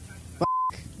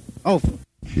 Oh.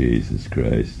 Jesus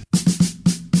Christ.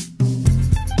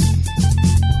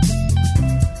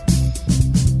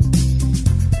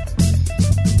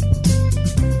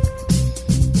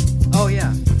 Oh,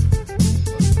 yeah.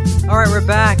 All right, we're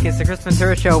back. It's the Chris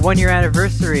Ventura Show, 1-year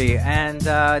anniversary. And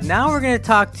now we're going to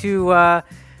talk to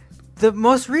the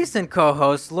most recent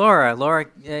co-host, Laura. Laura,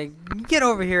 get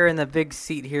over here in the big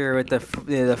seat here with the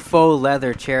faux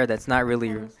leather chair that's not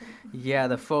really... Yeah,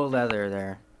 the faux leather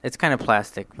there. It's kind of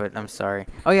plastic, but I'm sorry.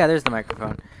 Oh, yeah, there's the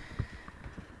microphone.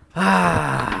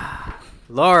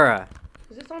 Laura.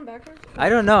 Is this on backwards? I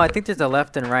don't know. I think there's a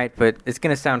left and right, but it's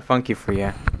going to sound funky for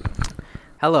you.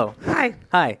 Hello. Hi.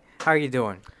 Hi. How are you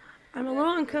doing? I'm a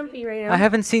little uncomfy right now. I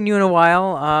haven't seen you in a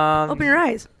while. Open your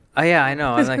eyes. Oh, yeah, I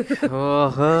know. I'm like,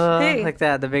 hey. Like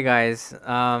that, the big eyes.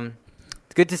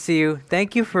 It's good to see you.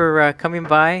 Thank you for coming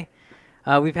by.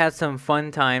 We've had some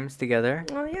fun times together.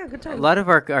 Oh, yeah, good times. A lot of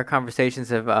our conversations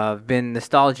have been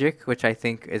nostalgic, which I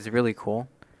think is really cool.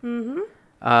 Mm-hmm.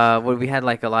 We had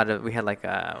like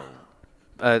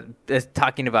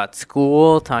talking about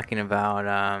school, talking about,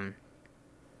 I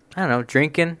don't know,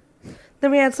 drinking.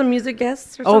 Then we had some music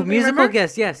guests or something, musical remember?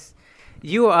 guests, yes.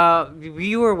 You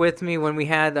were with me when we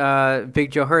had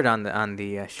Big Joe Hurt on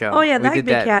the show. Oh, yeah, that Big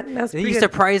Cat. That was pretty you good.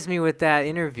 surprised me with that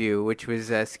interview, which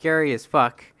was scary as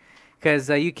fuck. Because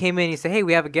you came in and you said, hey,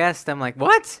 we have a guest. I'm like,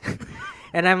 what?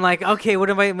 And I'm like, okay,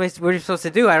 what are you supposed to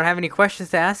do? I don't have any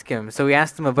questions to ask him. So we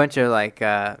asked him a bunch of like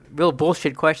real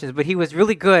bullshit questions, but he was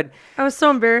really good. I was so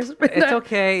embarrassed. It's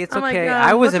okay. It's I'm okay. like,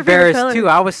 I was embarrassed too.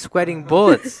 I was sweating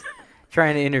bullets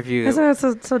trying to interview. That's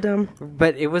so dumb.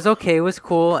 But it was okay. It was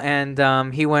cool.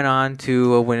 And he went on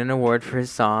to win an award for his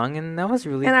song, and that was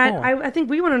really cool. And I think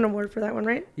we won an award for that one,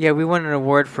 right? Yeah, we won an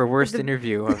award for worst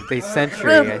interview of the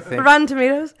century, I think. Rotten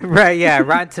Tomatoes? Right, yeah,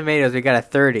 Rotten Tomatoes. We got a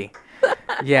 30.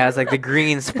 Yeah, it was like the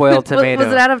green spoiled tomato.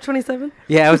 Was it out of 27?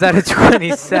 Yeah, it was out of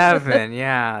 27.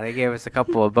 Yeah, they gave us a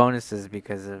couple of bonuses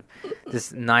because of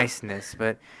this niceness,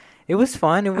 but it was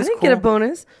fun. It was I didn't cool. get a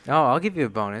bonus. Oh, I'll give you a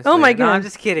bonus. Oh, my God. No, I'm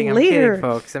just kidding. Later. I'm kidding,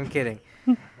 folks. I'm kidding.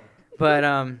 But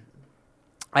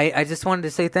I just wanted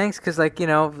to say thanks because, like, you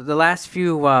know, the last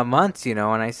few months, you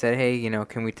know, and I said, hey, you know,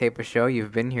 can we tape a show?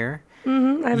 You've been here.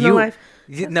 Mm-hmm. I have no life.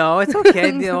 No, it's okay.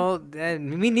 You know,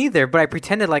 me neither. But I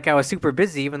pretended like I was super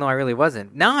busy, even though I really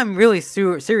wasn't. Now I'm really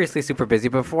seriously super busy.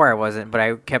 Before I wasn't, but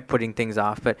I kept putting things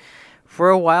off. But for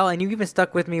a while, and you even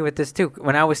stuck with me with this too.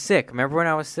 When I was sick, remember when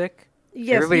I was sick?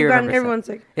 Yes, everyone's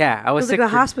sick. Yeah, I was sick. Like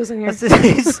the hospice in here.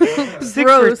 Sick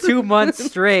for 2 months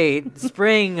straight,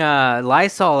 spraying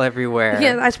Lysol everywhere.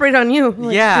 Yeah, I sprayed on you.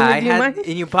 Like, and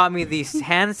you bought me the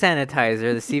hand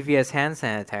sanitizer, the CVS hand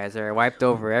sanitizer. I wiped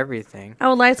over everything.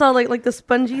 Oh, Lysol, like the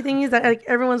spongy thingies that like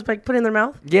everyone's like put in their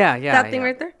mouth. Yeah. That thing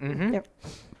right there. Mm-hmm. Yeah.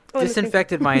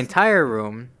 Disinfected my entire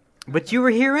room. But you were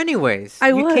here anyways.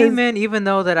 You was. came in even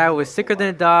though that I was sicker than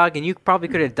a dog, and you probably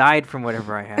could have died from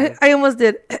whatever I had. I almost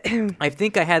did. I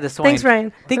think I had the swine. Thanks,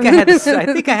 Ryan. I think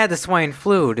I had the swine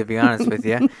flu, to be honest with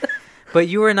you. But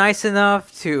you were nice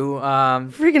enough to.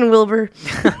 Freaking Wilbur.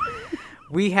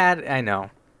 We had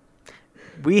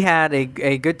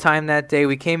a good time that day.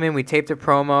 We came in. We taped a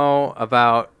promo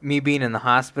about me being in the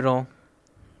hospital.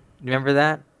 Remember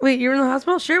that? Wait, you were in the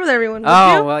hospital? Share with everyone.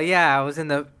 Well, yeah. I was in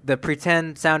the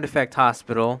pretend sound effect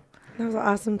hospital. That was an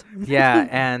awesome time. Yeah,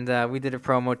 and we did a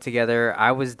promo together.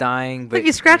 I was dying, but look,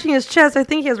 he's scratching his chest. I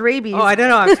think he has rabies. Oh, I don't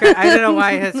know. I don't know why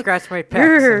I had scratched my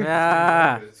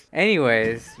pecs.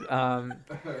 Anyways,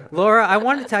 Laura, I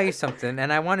want to tell you something,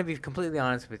 and I want to be completely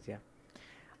honest with you.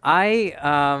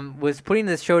 I was putting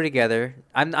this show together.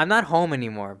 I'm not home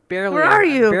anymore. Barely. Where are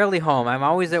you? I'm barely home. I'm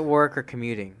always at work or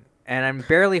commuting, and I'm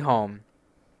barely home.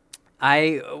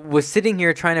 I was sitting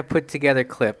here trying to put together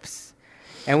clips,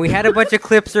 And we had a bunch of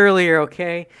clips earlier,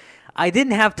 okay? I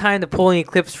didn't have time to pull any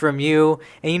clips from you.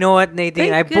 And you know what,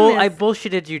 Nadine? I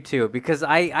bullshitted you too because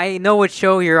I know what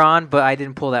show you're on, but I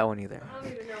didn't pull that one either. I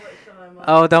don't even know what show I'm on.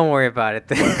 Oh, don't worry about it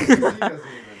then.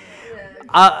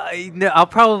 I'll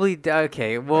probably...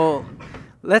 Okay, well,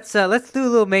 let's do a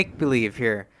little make-believe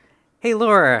here. Hey,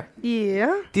 Laura.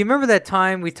 Yeah? Do you remember that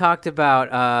time we talked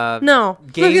about no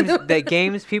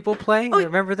games people play? Oh,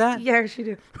 remember that? Yeah, I actually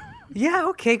do. Yeah,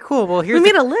 okay, cool. Well, here's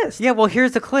we made a list. Yeah, well,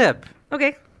 here's the clip.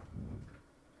 Okay.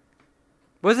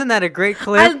 Wasn't that a great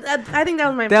clip? I think that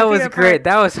was my That was favorite great. part.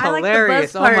 That was I like the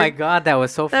hilarious. bus part. Oh my god, that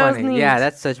was so That was funny. neat. Yeah,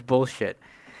 that's such bullshit.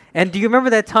 And do you remember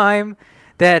that time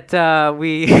that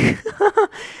we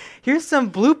here's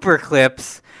some blooper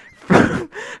clips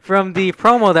from the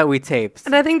promo that we taped.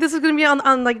 And I think this is going to be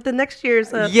on like the next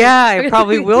year's. Yeah, it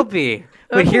probably will be.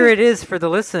 But Okay. here it is for the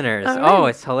listeners. All Oh, right.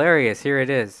 it's hilarious. Here it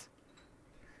is.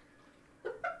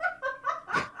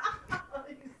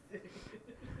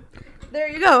 There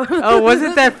you go. Oh,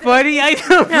 wasn't that funny? I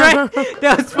know, right?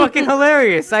 That was fucking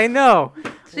hilarious. I know.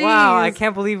 Wow, I Jeez.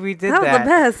 can't believe we did That that. was the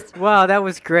best. Wow, that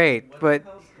was great. But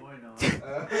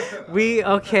we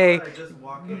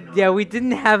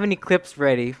didn't have any clips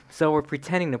ready, so we're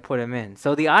pretending to put them in.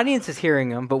 So the audience is hearing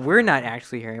them, but we're not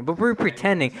actually hearing them, but we're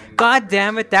pretending. God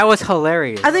damn it, that was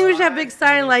hilarious. I think we should have a big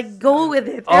sign like "Go with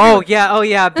it." Oh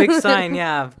yeah, big sign,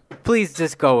 yeah. Please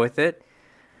just go with it.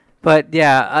 But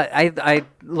yeah, I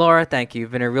Laura, thank you. You've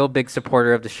been a real big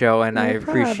supporter of the show, and I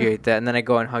appreciate that. And then I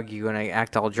go and hug you, and I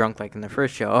act all drunk like in the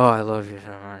first show. Oh, I love you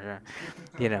so much.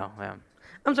 You know. Yeah.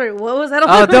 I'm sorry. What was that?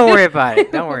 Oh, don't worry about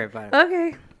it. Don't worry about it.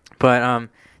 Okay. But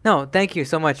no, thank you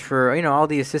so much for all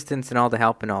the assistance and all the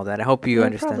help and all that. I hope you No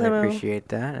understand. problemo. I appreciate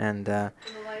that, and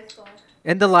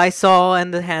the Lysol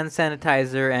and the hand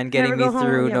sanitizer and getting me Never go home,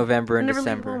 through yeah. November and Never leave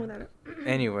December. home without it.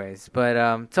 Anyways, but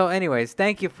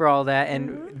thank you for all that,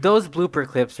 and those blooper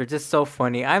clips are just so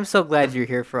funny. I'm so glad you're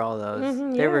here for all those.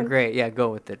 They were yeah. great. Yeah, go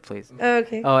with it, please.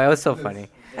 Okay. Oh, it was so funny.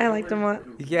 I liked them a lot.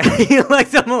 Yeah, you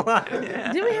liked them a lot.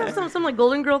 Yeah. Did we have some like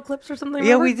Golden Girl clips or something?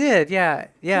 Yeah, remember? we did. Yeah,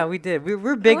 we did.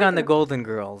 We're big like on the them. Golden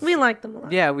Girls. We liked them a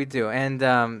lot. Yeah, we do. And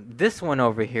this one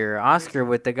over here, Oscar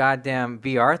with the goddamn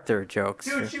B. Arthur jokes.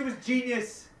 Dude, she was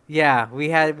genius. Yeah, we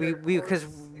because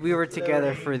we were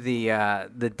together for the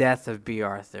death of B.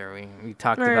 Arthur. We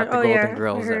talked about the oh, Golden yeah, I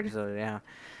Girls heard. episode. Yeah.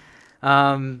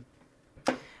 I'm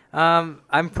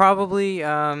probably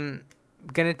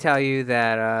gonna tell you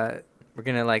that we're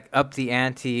gonna like up the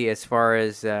ante as far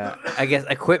as I guess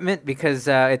equipment because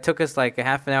it took us like a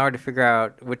half an hour to figure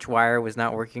out which wire was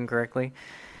not working correctly.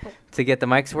 To get the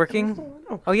mics working?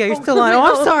 Oh yeah, you're still on. Oh,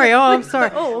 I'm sorry. Oh, I'm sorry.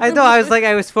 I know.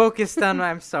 I was focused on.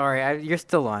 I'm sorry. You're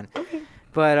still on.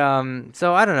 But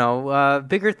so I don't know.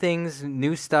 Bigger things,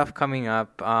 new stuff coming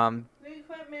up.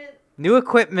 New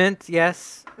equipment,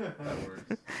 yes.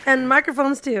 And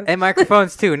microphones too. And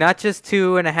microphones too, not just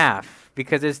 2.5,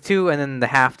 because there's 2 and then the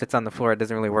half that's on the floor. It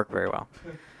doesn't really work very well.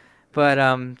 But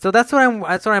so that's what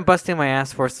I'm busting my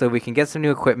ass for, so we can get some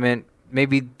new equipment.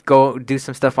 Maybe go do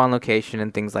some stuff on location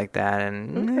and things like that,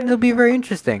 and it'll be very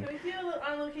interesting. Can we do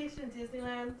on location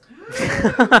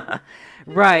Disneyland?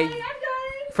 Right.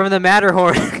 From the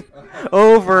Matterhorn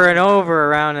over and over,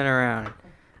 around and around.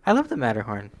 I love the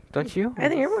Matterhorn. Don't you? I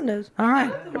think everyone does. All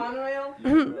right. The monorail?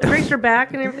 It breaks your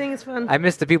back and everything. It's fun. I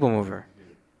missed the People Mover.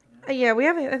 Yeah, we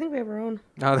have it. I think we have our own.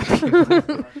 Oh, the People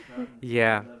Mover.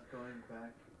 Yeah.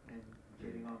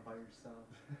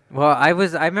 Well, I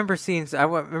remember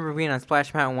being on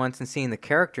Splash Mountain once and seeing the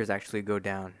characters actually go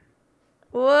down.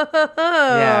 Whoa.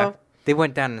 Yeah. They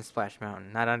went down in Splash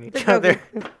Mountain, not on each They other.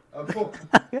 go- I'm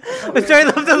sorry,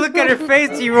 I love to look at her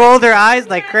face. She rolled her eyes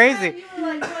like crazy. You were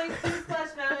like going through Splash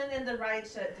Mountain and the ride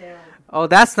shut down. Oh,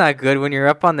 that's not good. When you're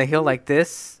up on the hill like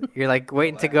this, you're like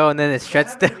waiting to go and then it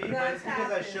shuts down. It's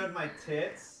because I showed my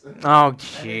tits. Oh, And they told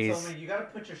jeez. me, you gotta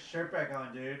put your shirt back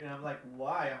on, dude. And I'm like,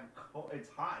 why? I'm cold. It's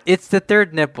hot. It's the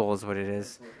third nipple is what it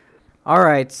is. All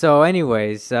right. So,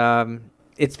 anyways,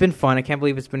 it's been fun. I can't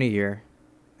believe it's been a year.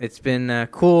 It's been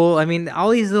cool. I mean, all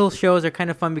these little shows are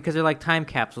kind of fun because they're like time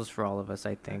capsules for all of us,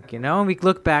 I think. You know, and we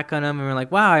look back on them and we're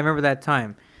like, wow, I remember that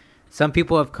time. Some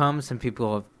people have come, some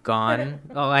people have gone.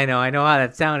 Oh, I know how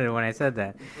that sounded when I said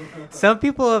that. Some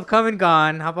people have come and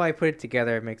gone. How about I put it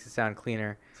together? It makes it sound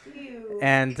cleaner.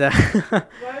 And Why don't you want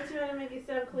to make it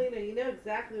sound cleaner? You know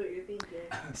exactly what you're thinking.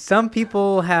 some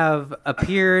people have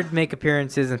appeared, make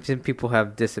appearances, and some people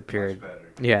have disappeared.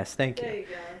 Yes, thank There you. you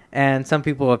go. And some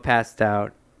people have passed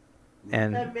out.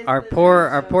 And I've been our to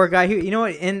the poor guy, you know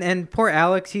what? And poor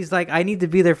Alex, he's like, I need to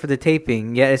be there for the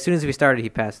taping. Yeah, as soon as we started, he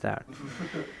passed out.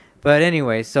 But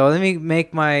anyway, so let me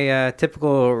make my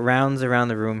typical rounds around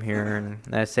the room here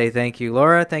and say thank you,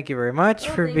 Laura. Thank you very much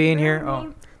for being here.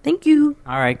 Oh, thank you.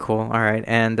 All right, cool. All right,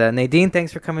 and Nadine,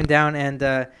 thanks for coming down.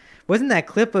 And wasn't that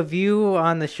clip of you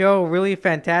on the show really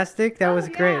fantastic? That was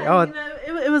great. Oh,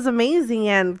 it was amazing,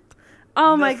 and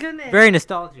oh my goodness, very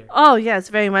nostalgic. Oh yes,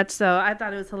 very much so. I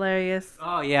thought it was hilarious.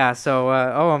 Oh yeah, so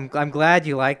I'm glad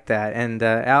you liked that, and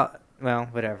Al. Well,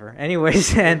 whatever.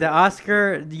 Anyways, and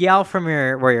Oscar, yell from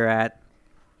where you're at.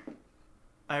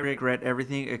 I regret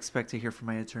everything. Expect to hear from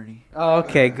my attorney. Oh,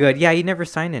 okay, good. Yeah, you never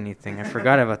signed anything. I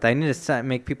forgot about that. I need to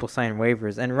make people sign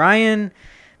waivers. And Ryan,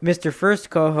 Mr.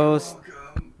 First co-host,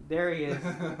 there he is.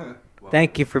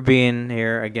 Thank you for being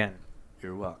here again.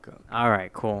 You're welcome. All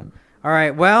right, cool. All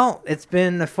right, well, it's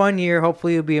been a fun year.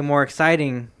 Hopefully it'll be a more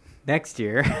exciting next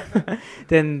year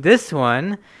than this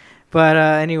one. But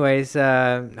anyways,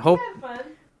 hope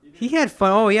he had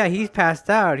fun. Oh yeah, he's passed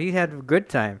out. He had a good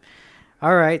time.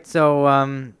 All right,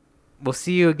 so we'll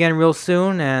see you again real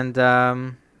soon. And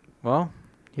well,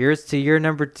 here's to year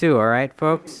number 2. All right,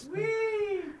 folks.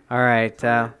 All right.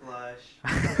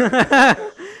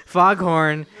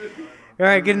 Foghorn. All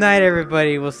right. Good night,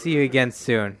 everybody. We'll see you again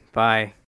soon. Bye.